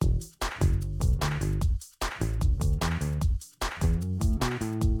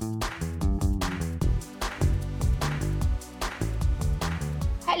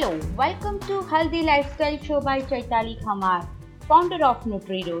Hello, welcome to Healthy Lifestyle Show by Chaitali Khamar, founder of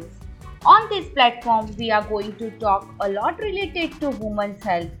NutriRoots. On this platform, we are going to talk a lot related to women's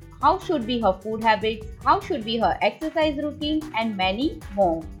health. How should be her food habits, how should be her exercise routine, and many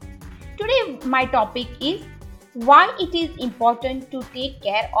more. Today, my topic is why it is important to take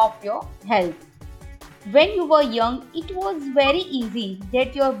care of your health. When you were young, it was very easy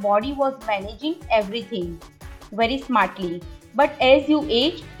that your body was managing everything very smartly. But as you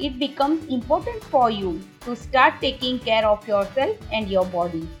age, it becomes important for you to start taking care of yourself and your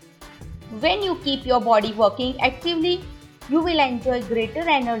body. When you keep your body working actively, you will enjoy greater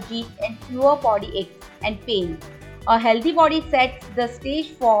energy and fewer body aches and pain. A healthy body sets the stage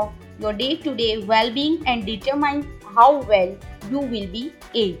for your day-to-day well-being and determines how well you will be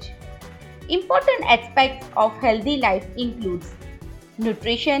aged. Important aspects of healthy life includes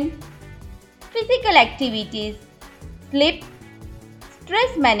nutrition, physical activities, sleep,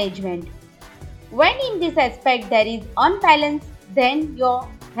 stress management. When in this aspect there is unbalance, then your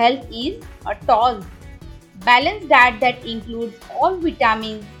health is a toss. Balanced diet that includes all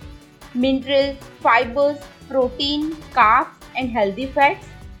vitamins, minerals, fibers, protein, carbs and healthy fats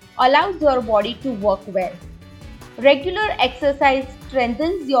allows your body to work well. Regular exercise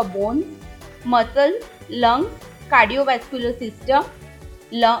strengthens your bones, muscles, lungs, cardiovascular system,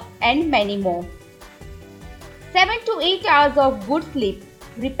 and many more. 7 to 8 hours of good sleep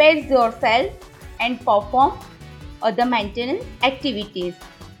repairs your cells and perform other maintenance activities.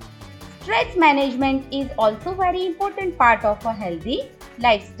 Stress management is also very important part of a healthy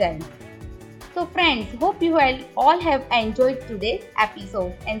lifestyle. So friends, hope you all have enjoyed today's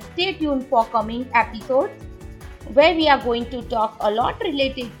episode and stay tuned for coming episodes where we are going to talk a lot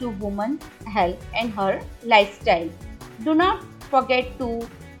related to women's health and her lifestyle. Do not forget to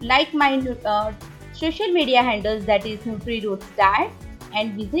like my social media handles, that is NutriRoots Diet,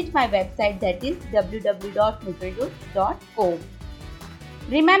 and visit my website, that is www.nutriroots.co.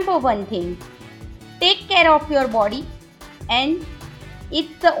 Remember one thing, take care of your body and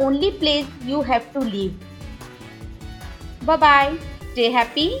it's the only place you have to live. Bye bye. Stay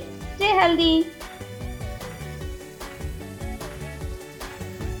happy, stay healthy.